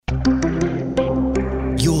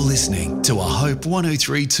to a Hope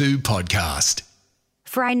 1032 podcast.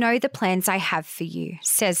 For I know the plans I have for you,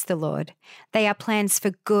 says the Lord. They are plans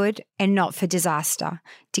for good and not for disaster,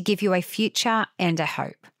 to give you a future and a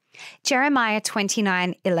hope. Jeremiah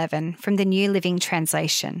 29:11 from the New Living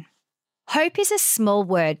Translation. Hope is a small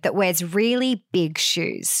word that wears really big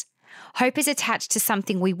shoes. Hope is attached to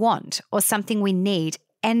something we want or something we need,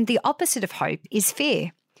 and the opposite of hope is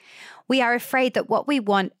fear. We are afraid that what we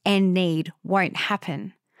want and need won't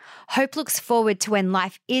happen. Hope looks forward to when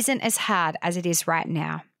life isn't as hard as it is right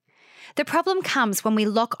now. The problem comes when we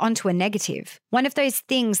lock onto a negative, one of those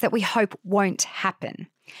things that we hope won't happen.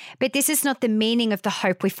 But this is not the meaning of the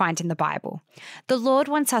hope we find in the Bible. The Lord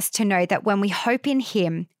wants us to know that when we hope in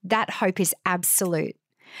Him, that hope is absolute.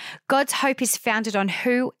 God's hope is founded on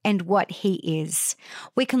who and what He is.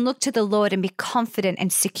 We can look to the Lord and be confident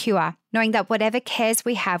and secure, knowing that whatever cares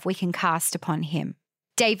we have, we can cast upon Him.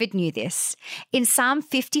 David knew this. In Psalm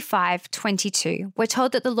 55:22, we're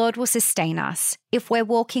told that the Lord will sustain us. If we're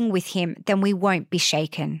walking with Him, then we won't be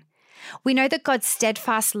shaken. We know that God's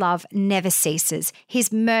steadfast love never ceases.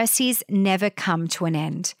 His mercies never come to an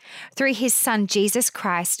end. Through His Son, Jesus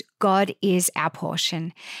Christ, God is our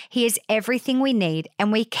portion. He is everything we need,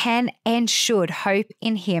 and we can and should hope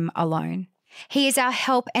in Him alone. He is our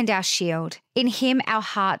help and our shield. In Him our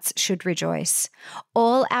hearts should rejoice.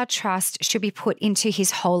 All our trust should be put into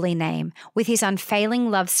His holy name. With His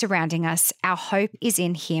unfailing love surrounding us, our hope is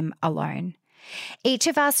in Him alone. Each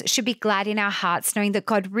of us should be glad in our hearts knowing that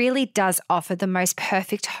God really does offer the most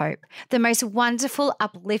perfect hope, the most wonderful,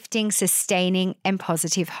 uplifting, sustaining, and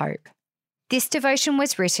positive hope. This devotion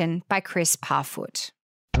was written by Chris Parfoot.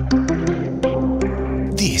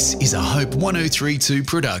 This is a Hope 1032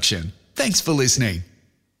 production. Thanks for listening.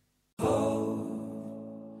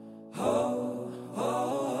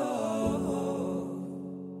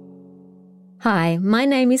 Hi, my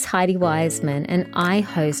name is Heidi Wiseman and I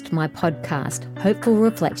host my podcast, Hopeful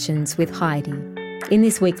Reflections with Heidi. In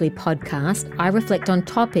this weekly podcast, I reflect on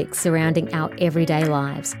topics surrounding our everyday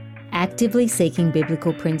lives, actively seeking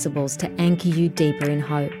biblical principles to anchor you deeper in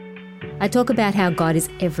hope. I talk about how God is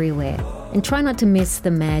everywhere and try not to miss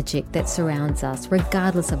the magic that surrounds us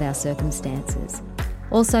regardless of our circumstances.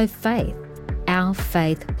 Also, faith. Our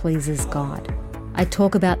faith pleases God. I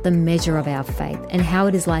talk about the measure of our faith and how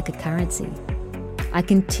it is like a currency. I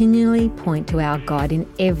continually point to our God in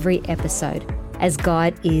every episode, as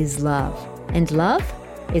God is love, and love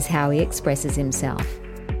is how He expresses Himself.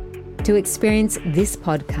 To experience this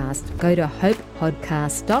podcast, go to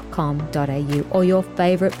hopepodcast.com.au or your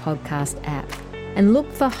favourite podcast app and look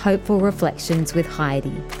for Hopeful Reflections with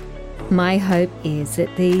Heidi. My hope is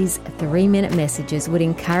that these 3-minute messages would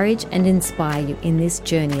encourage and inspire you in this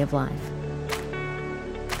journey of life.